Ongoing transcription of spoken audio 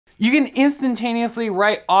You can instantaneously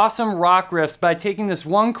write awesome rock riffs by taking this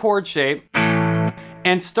one chord shape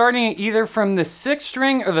and starting it either from the 6th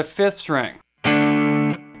string or the 5th string.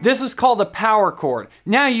 This is called a power chord.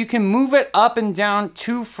 Now you can move it up and down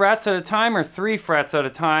 2 frets at a time or 3 frets at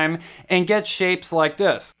a time and get shapes like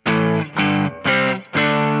this.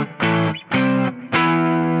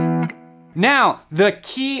 Now, the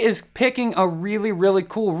key is picking a really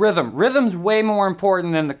cool rhythm. Rhythm's way more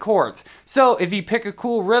important than the chords. So if you pick a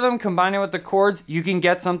cool rhythm, combine it with the chords, you can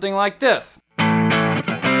get something like this.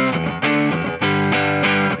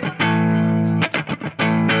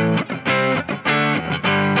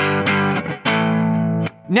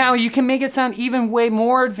 Now you can make it sound even way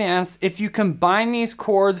more advanced if you combine these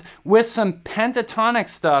chords with some pentatonic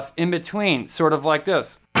stuff in between, sort of like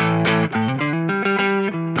this.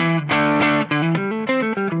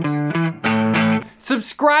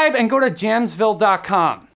 Subscribe and go to Jamsville.com.